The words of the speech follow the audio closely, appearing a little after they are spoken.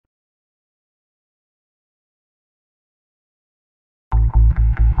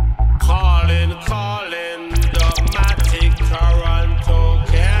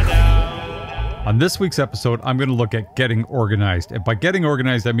On this week's episode, I'm going to look at getting organized. And by getting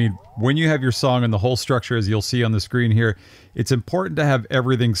organized, I mean when you have your song and the whole structure, as you'll see on the screen here, it's important to have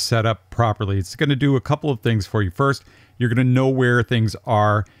everything set up properly. It's going to do a couple of things for you. First, you're going to know where things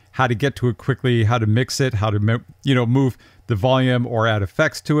are, how to get to it quickly, how to mix it, how to move the volume or add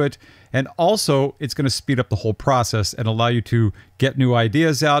effects to it. And also, it's going to speed up the whole process and allow you to get new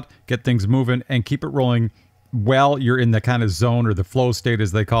ideas out, get things moving, and keep it rolling while you're in the kind of zone or the flow state,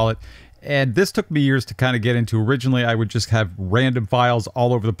 as they call it. And this took me years to kind of get into. Originally, I would just have random files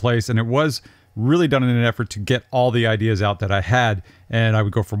all over the place, and it was really done in an effort to get all the ideas out that I had, and I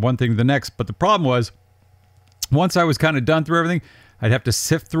would go from one thing to the next. But the problem was, once I was kind of done through everything, I'd have to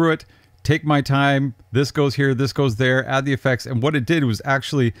sift through it, take my time, this goes here, this goes there, add the effects, and what it did was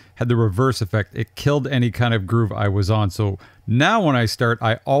actually had the reverse effect. It killed any kind of groove I was on. So now when I start,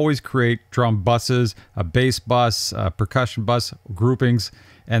 I always create drum buses, a bass bus, a percussion bus, groupings,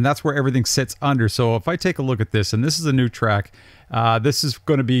 and that's where everything sits under. So if I take a look at this, and this is a new track, this is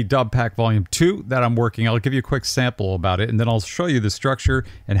going to be Dub Pack Volume 2 that I'm working. I'll give you a quick sample about it, and then I'll show you the structure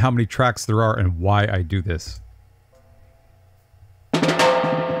and how many tracks there are and why I do this.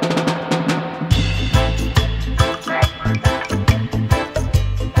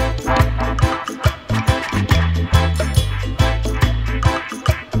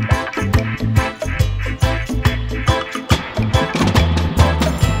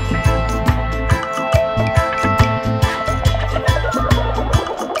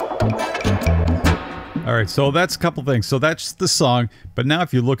 All right, so that's a couple things. So that's the song, but now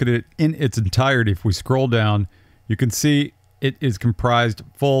if you look at it in its entirety, if we scroll down, you can see it is comprised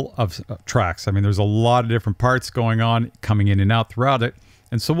full of tracks. I mean, there's a lot of different parts going on, coming in and out throughout it.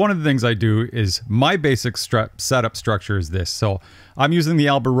 And so one of the things I do is my basic setup structure is this. So I'm using the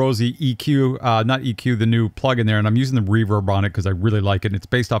Alborosie EQ, not EQ, the new plug-in there, and I'm using the reverb on it because I really like it. And it's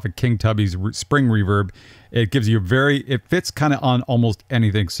based off of King Tubby's spring reverb. It gives you it fits kind of on almost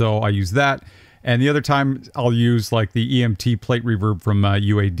anything. So I use that. And the other time I'll use like the EMT plate reverb from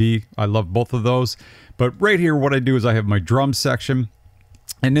UAD. I love both of those. But right here, what I do is I have my drum section.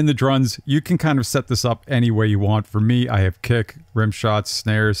 And in the drums, you can kind of set this up any way you want. For me, I have kick, rim shots,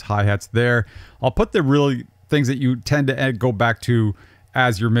 snares, hi-hats there. I'll put the really things that you tend to go back to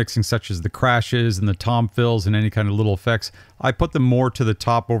as you're mixing, such as the crashes and the tom fills and any kind of little effects. I put them more to the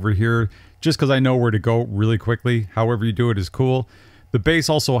top over here just because I know where to go really quickly. However you do it is cool. The bass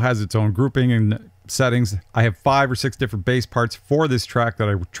also has its own grouping and settings. I have 5 or 6 different bass parts for this track that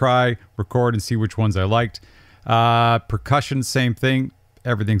I would try, record, and see which ones I liked. Percussion, same thing.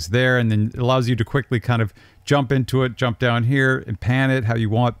 Everything's there, and then it allows you to quickly kind of jump into it, jump down here, and pan it how you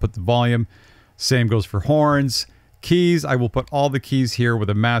want, put the volume. Same goes for horns. Keys, I will put all the keys here with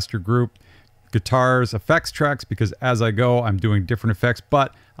a master group. Guitars, effects tracks, because as I go, I'm doing different effects,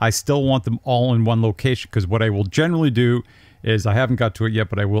 but I still want them all in one location, because what I will generally do is, I haven't got to it yet,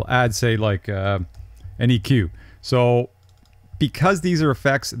 but I will add, say, like an EQ. So because these are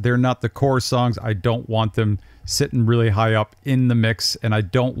effects, they're not the core songs, I don't want them sitting really high up in the mix, and I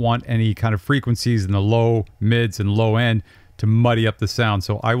don't want any kind of frequencies in the low, mids, and low end to muddy up the sound.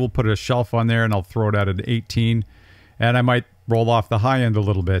 So I will put a shelf on there, and I'll throw it at an 18, and I might roll off the high end a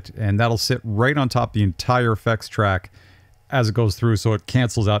little bit, and that'll sit right on top of the entire effects track as it goes through, so it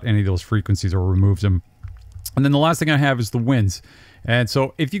cancels out any of those frequencies or removes them. And then the last thing I have is the winds. And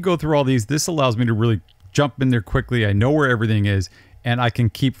so if you go through all these, this allows me to really jump in there quickly. I know where everything is, and I can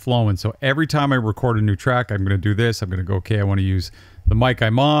keep flowing. So every time I record a new track, I'm going to do this. I'm going to go, okay, I want to use the mic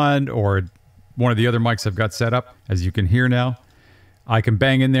I'm on or one of the other mics I've got set up, as you can hear now. I can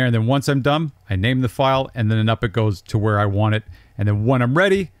bang in there, and then once I'm done, I name the file, and then up it goes to where I want it. And then when I'm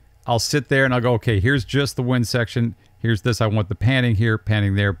ready, I'll sit there and I'll go, okay, here's just the wind section. Here's this. I want the panning here,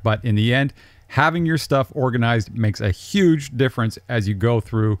 panning there. But in the end, having your stuff organized makes a huge difference as you go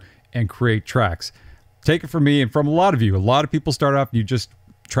through and create tracks. Take it from me and from a lot of you. A lot of people start off, you just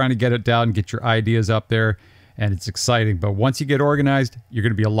trying to get it down and get your ideas up there, and it's exciting. But once you get organized, you're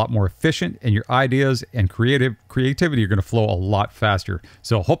going to be a lot more efficient, and your ideas and creativity are going to flow a lot faster.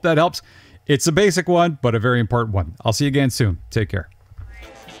 So hope that helps. It's a basic one, but a very important one. I'll see you again soon. Take care.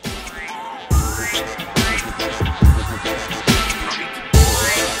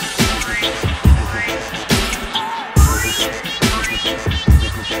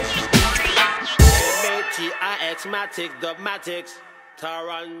 Dubmatix,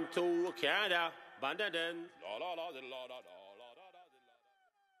 Toronto, Canada, Bandaden, la la la la la.